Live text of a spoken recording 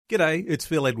G'day, it's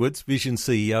Phil Edwards, Vision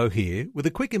CEO here, with a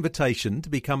quick invitation to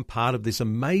become part of this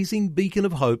amazing beacon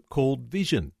of hope called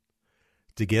Vision.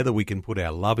 Together we can put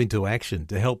our love into action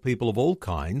to help people of all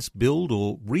kinds build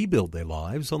or rebuild their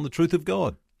lives on the truth of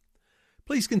God.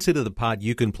 Please consider the part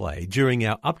you can play during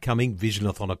our upcoming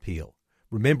Visionathon appeal,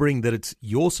 remembering that it's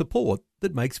your support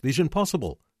that makes Vision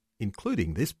possible,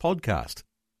 including this podcast.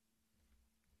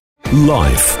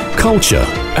 Life, culture,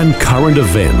 and current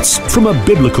events from a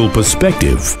biblical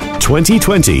perspective.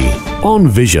 2020 on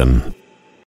Vision.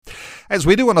 As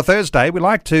we do on a Thursday, we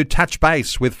like to touch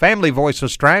base with Family Voice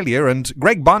Australia, and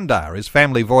Greg Bondar is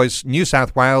Family Voice New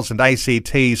South Wales and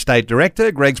ACT State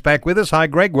Director. Greg's back with us. Hi,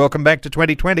 Greg. Welcome back to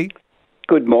 2020.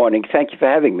 Good morning. Thank you for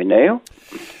having me, Neil.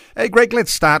 Hey, Greg,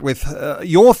 let's start with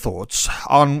your thoughts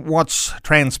on what's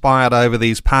transpired over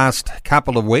these past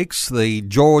couple of weeks, the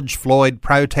George Floyd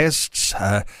protests,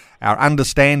 our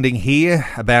understanding here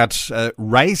about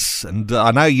race, and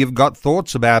I know you've got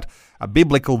thoughts about a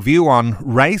biblical view on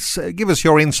race. Give us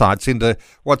your insights into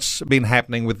what's been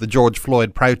happening with the George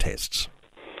Floyd protests.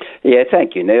 Yeah,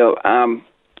 thank you, Neil.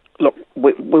 Look,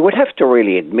 we would have to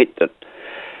really admit that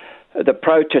the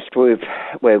protest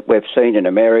we've seen in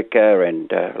America and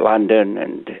London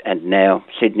and now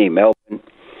Sydney, Melbourne,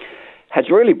 has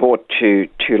really brought to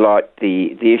light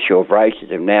the issue of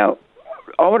racism. Now,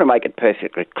 I want to make it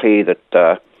perfectly clear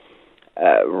that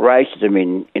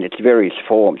racism in its various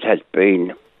forms has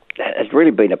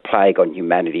really been a plague on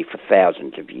humanity for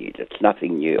thousands of years. It's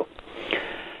nothing new.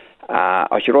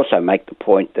 I should also make the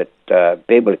point that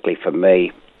biblically, for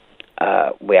me,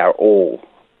 we are all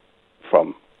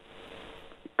from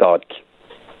God's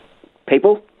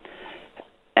people,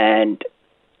 and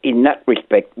in that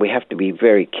respect we have to be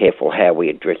very careful how we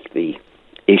address the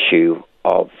issue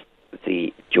of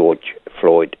the George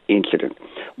Floyd incident.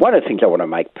 One of the things I want to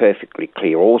make perfectly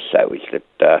clear also is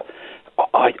that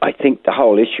I think the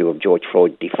whole issue of George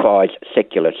Floyd defies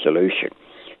secular solution.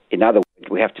 In other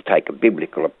words, we have to take a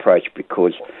biblical approach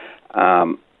because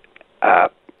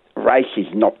race is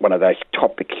not one of those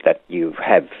topics that you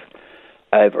have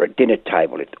over a dinner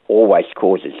table. It always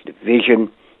causes division.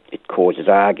 It causes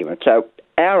argument. So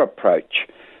our approach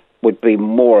would be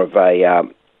more of a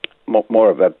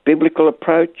biblical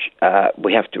approach.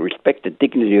 We have to respect the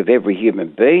dignity of every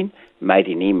human being made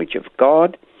in the image of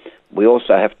God. We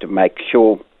also have to make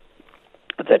sure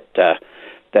that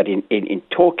in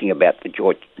talking about the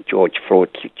George Floyd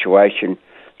situation,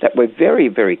 that we're very,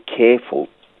 very careful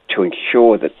to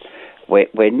ensure that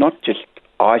we're not just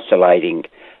isolating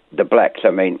the blacks.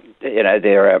 I mean,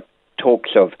 there are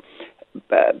talks of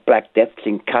black deaths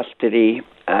in custody,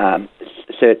 a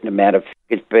certain amount of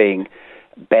figures being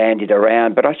bandied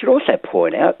around. But I should also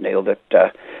point out, Neil, that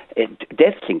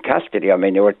deaths in custody, I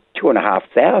mean, there were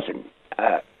 2,500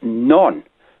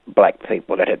 non-black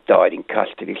people that have died in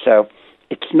custody. So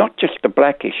it's not just a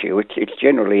black issue, it's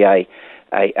generally a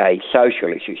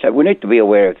social issue. So we need to be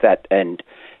aware of that, and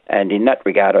in that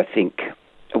regard, I think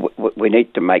we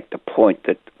need to make the point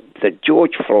that the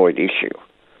George Floyd issue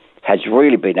has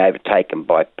really been overtaken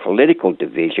by political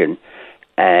division,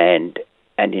 and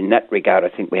in that regard, I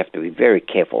think we have to be very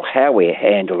careful how we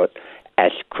handle it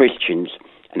as Christians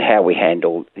and how we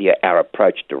handle our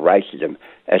approach to racism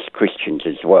as Christians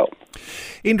as well.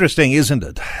 Interesting, isn't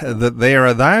it, that there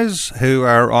are those who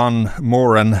are on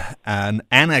more an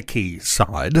anarchy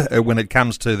side when it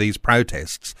comes to these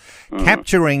protests,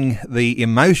 capturing the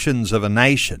emotions of a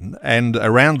nation and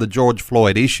around the George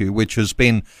Floyd issue, which has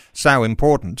been so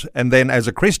important. And then as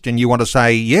a Christian, you want to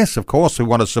say, yes, of course, we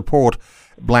want to support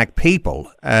black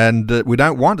people, and we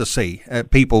don't want to see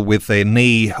people with their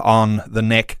knee on the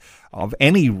neck of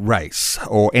any race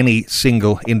or any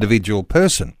single individual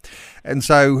person. And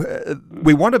so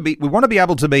we want to be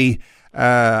able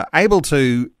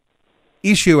to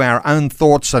issue our own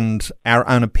thoughts and our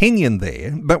own opinion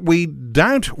there, but we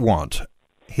don't want,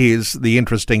 here's the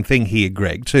interesting thing here,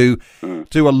 Greg, to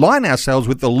align ourselves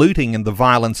with the looting and the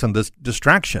violence and the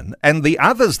destruction and the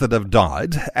others that have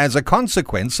died as a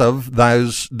consequence of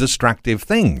those destructive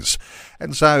things.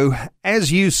 And so,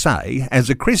 as you say,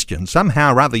 as a Christian,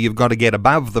 somehow or other you've got to get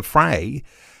above the fray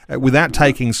without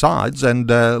taking sides and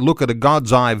look at a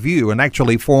God's eye view and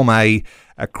actually form a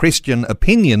Christian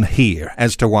opinion here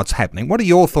as to what's happening. What are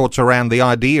your thoughts around the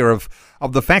idea of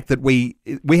the fact that we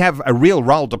have a real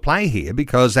role to play here?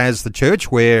 Because as the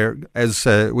church, as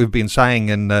we've been saying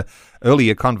in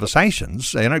earlier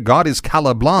conversations, God is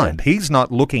colour blind. He's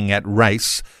not looking at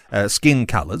race, skin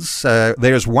colours.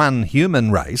 There's one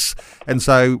human race. And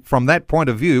so from that point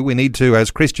of view, we need to,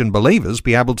 as Christian believers,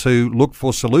 be able to look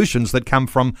for solutions that come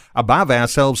from above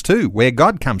ourselves too, where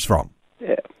God comes from.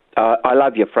 Yeah. I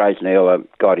love your phrase, Neil,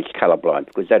 God is colourblind,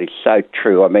 because that is so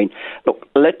true. I mean, look,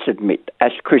 let's admit,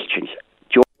 as Christians,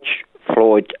 George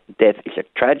Floyd's death is a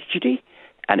tragedy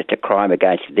and it's a crime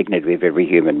against the dignity of every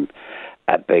human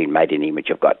being made in the image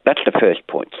of God. That's the first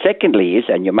point. Secondly is,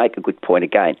 and you make a good point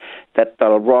again, that the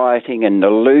rioting and the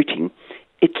looting,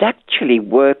 it's actually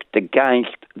worked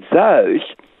against those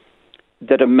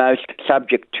that are most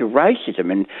subject to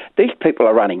racism. And these people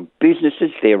are running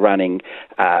businesses, they're running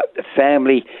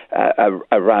family,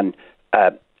 run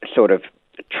sort of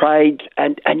trades,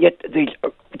 and yet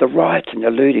the riots and the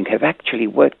looting have actually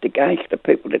worked against the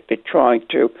people that they're trying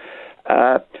to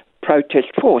protest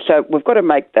for. So we've got to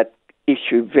make that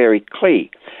issue very clear.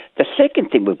 The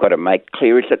second thing we've got to make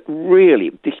clear is that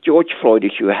really this George Floyd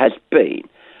issue has been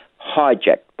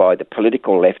hijacked by the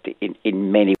political left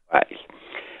in many ways.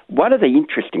 One of the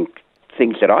interesting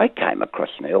things that I came across,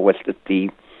 Neil, was that the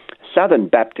Southern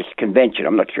Baptist Convention,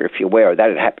 I'm not sure if you're aware of that,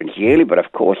 it happens yearly, but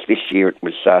of course this year it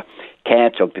was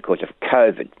cancelled because of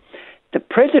COVID. The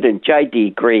President,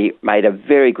 J.D. Greer, made a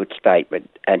very good statement,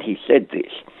 and he said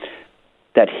this,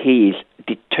 that he is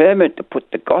determined to put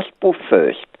the gospel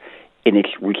first in its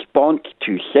response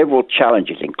to several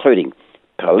challenges, including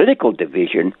political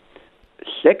division,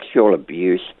 sexual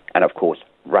abuse, and, of course,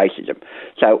 racism.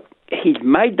 So he's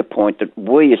made the point that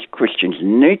we as Christians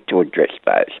need to address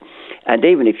those. And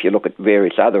even if you look at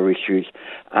various other issues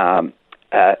in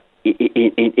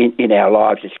our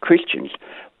lives as Christians,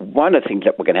 one of the things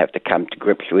that we're going to have to come to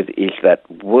grips with is that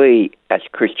we as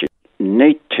Christians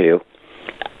need to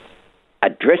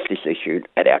address this issue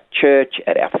at our church,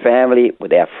 at our family,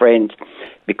 with our friends,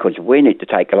 because we need to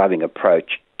take a loving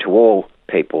approach to all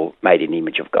people made in the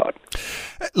image of God.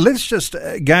 Let's just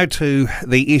go to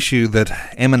the issue that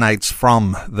emanates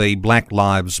from the Black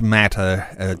Lives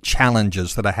Matter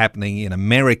challenges that are happening in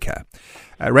America.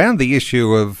 Around the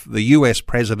issue of the US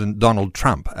President Donald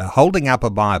Trump holding up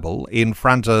a Bible in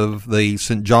front of the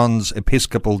St. John's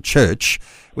Episcopal Church,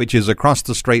 which is across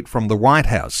the street from the White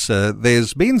House.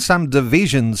 There's been some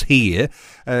divisions here.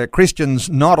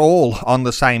 Christians not all on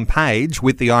the same page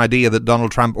with the idea that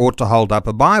Donald Trump ought to hold up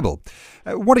a Bible.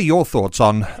 What are your thoughts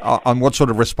on what sort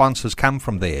of response has come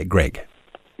from there, Greg?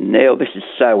 Neil, this is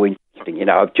so interesting. You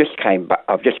know, I've just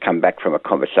come back from a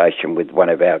conversation with one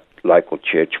of our local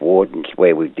church wardens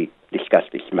where we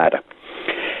discussed this matter.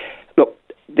 Look,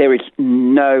 there is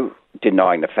no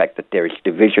denying the fact that there is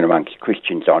division amongst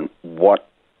Christians on what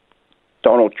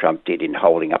Donald Trump did in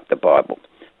holding up the Bible.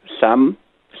 Some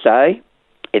say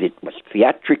it was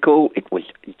theatrical, it was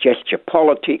gesture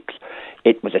politics,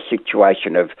 it was a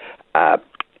situation of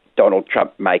Donald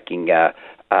Trump making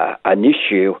an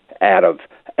issue out of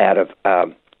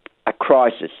a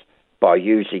crisis by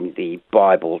using the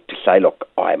Bible to say, look,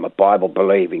 I am a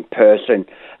Bible-believing person.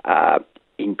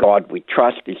 In God we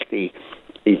trust is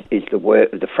the word,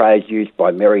 the phrase used by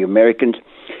many Americans.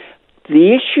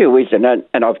 The issue is, and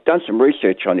I've done some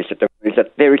research on this, is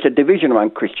that there is a division among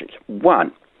Christians.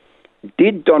 One,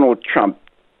 did Donald Trump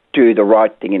do the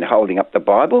right thing in holding up the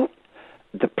Bible?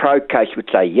 The pro case would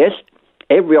say yes.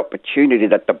 Every opportunity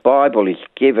that the Bible is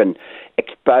given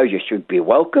exposure should be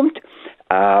welcomed.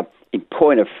 In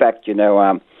point of fact, you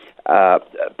know,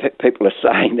 people are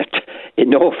saying that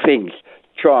in all things,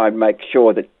 try and make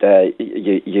sure that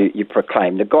you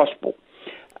proclaim the gospel.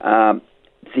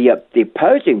 The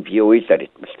opposing view is that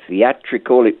it was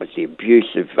theatrical, it was the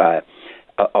abuse of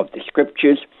the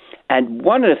scriptures, and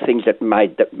one of the things that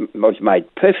was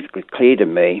made perfectly clear to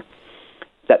me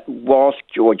that whilst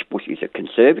George Bush is a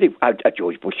conservative,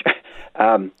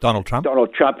 Donald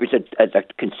Trump is a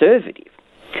conservative.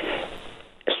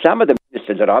 Some of the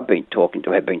ministers that I've been talking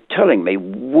to have been telling me,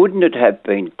 wouldn't it have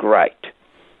been great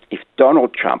if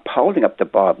Donald Trump, holding up the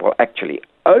Bible, actually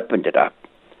opened it up,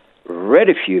 read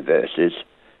a few verses,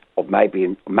 or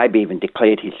maybe even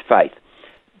declared his faith?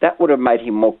 That would have made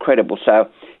him more credible. So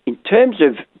in terms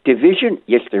of division,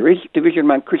 yes, there is division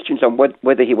among Christians on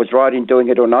whether he was right in doing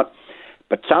it or not.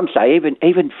 But some say,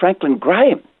 even Franklin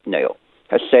Graham, Neil,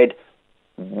 has said,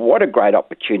 what a great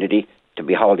opportunity to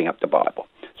be holding up the Bible.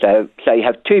 So you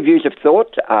have two views of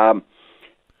thought,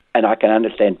 and I can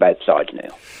understand both sides now.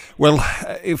 Well,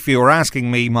 if you're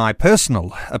asking me my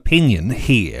personal opinion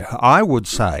here, I would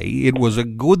say it was a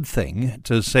good thing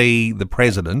to see the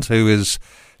president, who is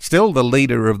still the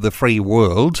leader of the free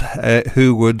world,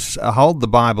 who would hold the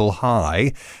Bible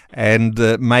high and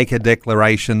make a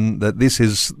declaration that this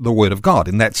is the Word of God.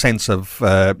 In that sense of,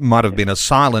 might have been a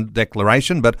silent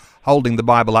declaration, but holding the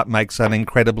Bible up makes an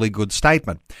incredibly good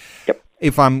statement. Yep.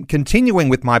 If I'm continuing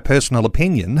with my personal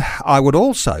opinion, I would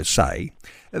also say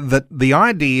that the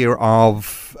idea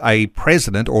of a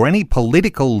president or any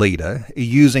political leader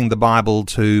using the Bible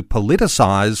to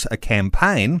politicise a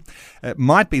campaign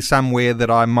might be somewhere that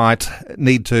I might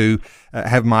need to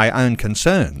have my own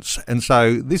concerns. And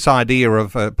so this idea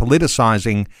of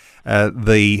politicising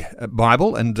the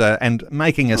Bible and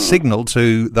making a signal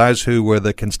to those who were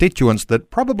the constituents that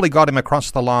probably got him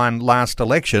across the line last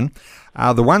election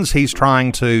are the ones he's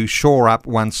trying to shore up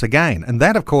once again. And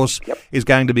that, of course, is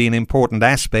going to be an important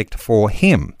aspect for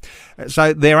him.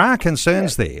 So there are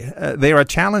concerns there. There are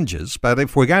challenges, but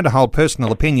if we're going to hold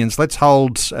personal opinions, let's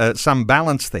hold some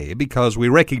balance there, because we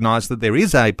recognise that there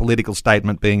is a political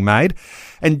statement being made.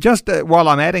 And just while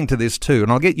I'm adding to this too,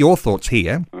 and I'll get your thoughts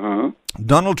here,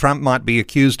 Donald Trump might be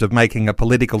accused of making a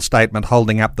political statement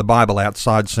holding up the Bible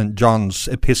outside St. John's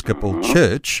Episcopal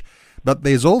Church, but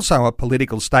there's also a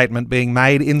political statement being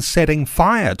made in setting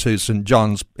fire to St.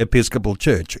 John's Episcopal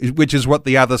Church, which is what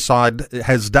the other side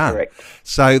has done. Correct.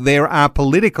 So there are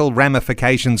political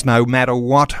ramifications no matter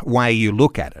what way you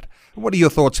look at it. What are your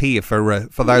thoughts here for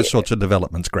those sorts of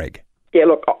developments, Greg? Yeah,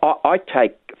 look, I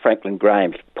take Franklin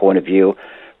Graham's point of view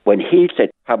when he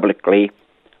said publicly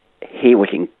he was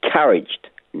encouraged,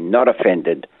 not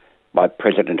offended, by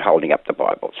President holding up the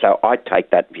Bible. So I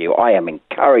take that view. I am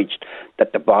encouraged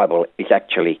that the Bible is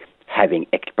actually having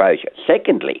exposure.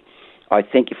 Secondly, I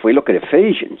think if we look at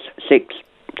Ephesians 6,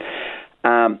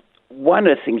 one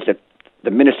of the things that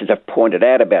the ministers have pointed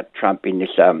out about Trump in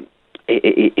this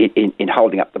in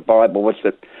holding up the Bible was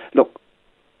that, look,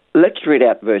 let's read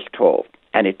out verse 12,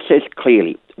 and it says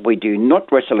clearly, we do not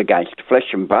wrestle against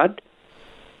flesh and blood,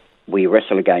 we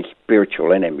wrestle against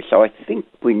spiritual enemies. So I think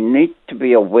we need to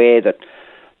be aware that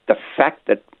the fact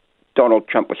that Donald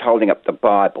Trump was holding up the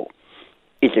Bible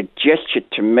is a gesture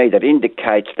to me that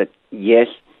indicates that, yes,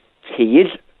 he is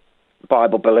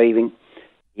Bible-believing,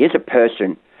 he is a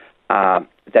person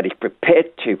that is prepared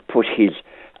to put his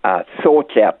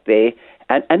thoughts out there,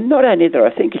 and not only that,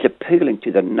 I think he's appealing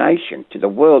to the nation, to the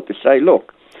world, to say,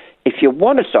 look, if you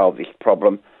want to solve this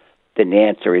problem, then the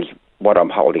answer is what I'm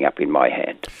holding up in my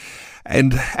hand.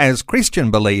 And as Christian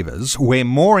believers, we're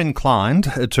more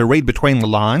inclined to read between the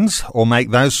lines or make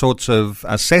those sorts of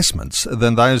assessments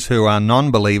than those who are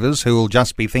non-believers who will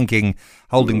just be thinking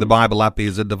holding the Bible up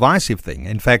is a divisive thing.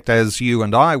 In fact, as you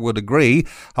and I would agree,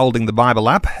 holding the Bible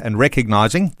up and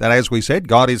recognising that, as we said,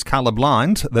 God is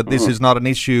colourblind, that this is not an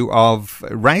issue of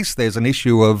race, there's an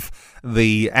issue of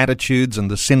the attitudes and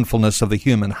the sinfulness of the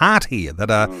human heart here that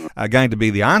are going to be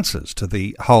the answers to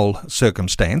the whole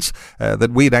circumstance,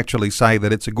 that we'd actually say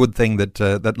that it's a good thing that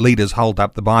that leaders hold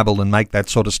up the Bible and make that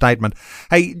sort of statement.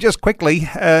 Hey, just quickly,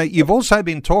 you've also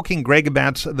been talking, Greg,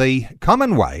 about the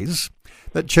common ways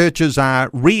that churches are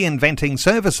reinventing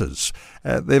services.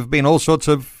 There have been all sorts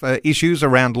of issues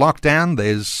around lockdown.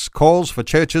 There's calls for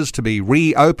churches to be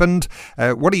reopened.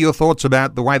 What are your thoughts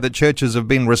about the way that churches have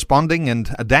been responding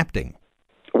and adapting?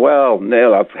 Well,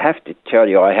 Neil, I have to tell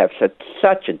you, I have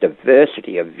such a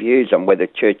diversity of views on whether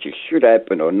churches should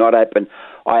open or not open.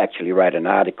 I actually wrote an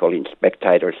article in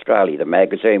Spectator Australia, the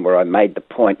magazine, where I made the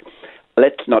point,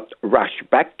 let's not rush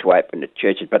back to open the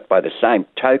churches, but by the same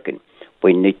token,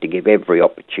 we need to give every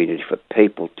opportunity for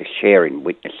people to share in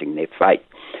witnessing their faith.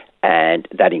 And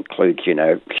that includes,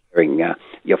 sharing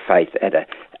your faith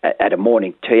at a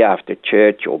morning tea after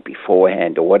church or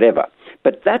beforehand or whatever.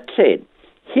 But that said,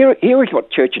 here is what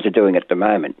churches are doing at the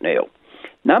moment, Neil.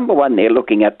 Number one, they're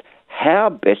looking at how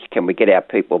best can we get our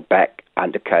people back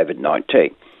under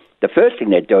COVID-19. The first thing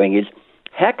they're doing is,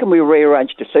 how can we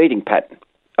rearrange the seating pattern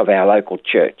of our local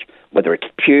church, whether it's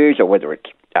pews or whether it's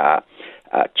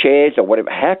chairs or whatever?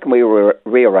 How can we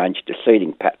rearrange the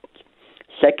seating patterns?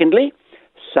 Secondly,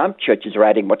 some churches are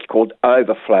adding what's called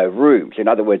overflow rooms. In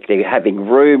other words, they're having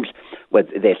rooms where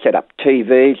they're set up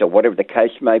TVs or whatever the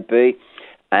case may be,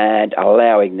 and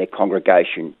allowing their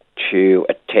congregation to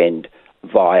attend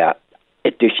via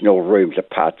additional rooms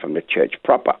apart from the church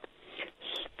proper.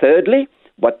 Thirdly,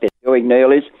 what they're doing,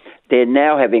 Neil, is they're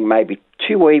now having maybe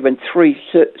 2 or even 3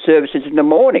 services in the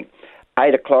morning,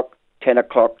 8 o'clock, 10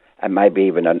 o'clock, and maybe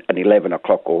even an 11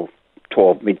 o'clock or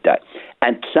 12 midday.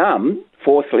 And some,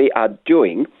 fourthly, are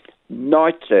doing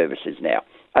night services now.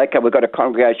 Okay, we've got a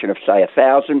congregation of, say,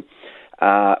 1,000.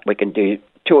 We can do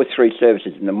 2 or 3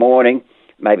 services in the morning,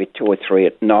 maybe 2 or 3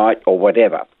 at night or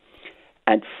whatever.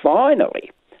 And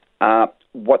finally,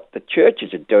 what the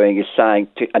churches are doing is saying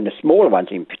to, and the smaller ones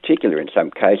in particular in some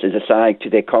cases, are saying to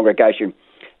their congregation,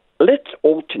 let's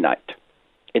alternate.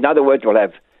 In other words, we'll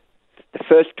have the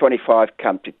first 25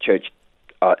 come to church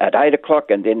at 8 o'clock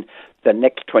and then the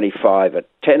next 25 at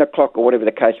 10 o'clock or whatever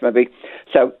the case may be.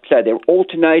 So they're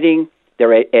alternating.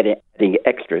 They're adding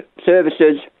extra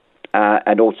services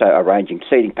and also arranging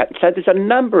seating patterns. So there's a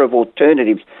number of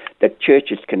alternatives that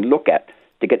churches can look at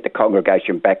to get the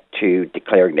congregation back to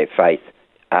declaring their faith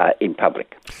in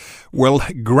public. Well,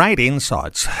 great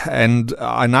insights, and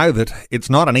I know that it's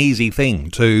not an easy thing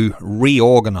to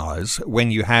reorganise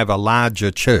when you have a larger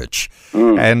church,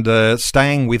 and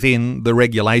staying within the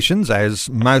regulations, as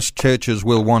most churches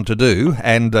will want to do,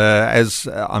 and as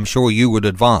I'm sure you would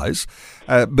advise.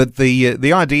 But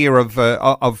the idea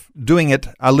of doing it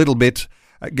a little bit,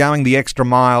 going the extra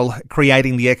mile,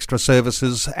 creating the extra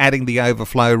services, adding the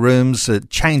overflow rooms,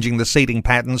 changing the seating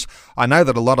patterns. I know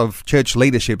that a lot of church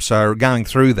leaderships are going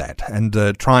through that and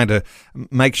trying to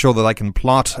make sure that they can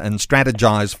plot and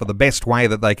strategise for the best way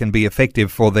that they can be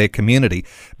effective for their community.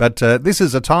 But this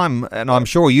is a time, and I'm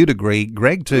sure you'd agree,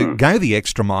 Greg, to go the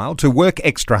extra mile, to work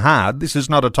extra hard. This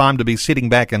is not a time to be sitting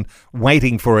back and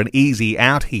waiting for an easy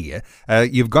out here.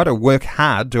 You've got to work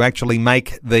hard to actually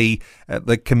make the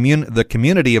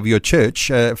community of your church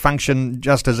function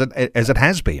just as it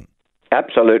has been.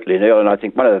 Absolutely, Neil, and I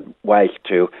think one of the ways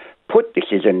to put this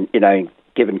is,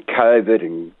 given COVID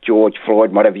and George Floyd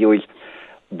and whatever you is,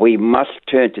 we must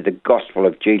turn to the gospel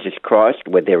of Jesus Christ,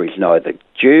 where there is neither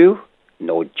Jew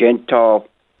nor Gentile,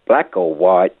 black or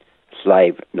white,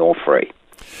 slave nor free.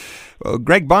 Well,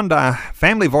 Greg Bondar,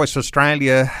 Family Voice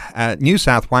Australia, New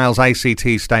South Wales ACT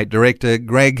State Director.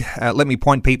 Greg, let me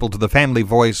point people to the Family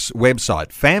Voice website,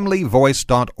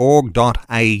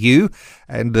 familyvoice.org.au,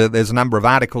 and there's a number of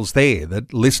articles there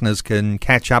that listeners can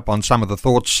catch up on some of the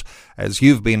thoughts as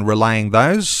you've been relaying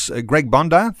those. Greg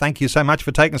Bondar, thank you so much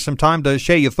for taking some time to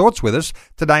share your thoughts with us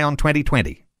today on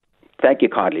 2020. Thank you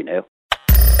kindly, Neil.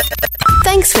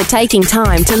 Thanks for taking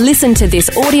time to listen to this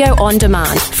audio on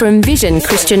demand from Vision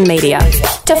Christian Media.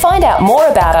 To find out more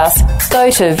about us,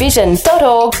 go to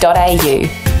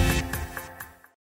vision.org.au.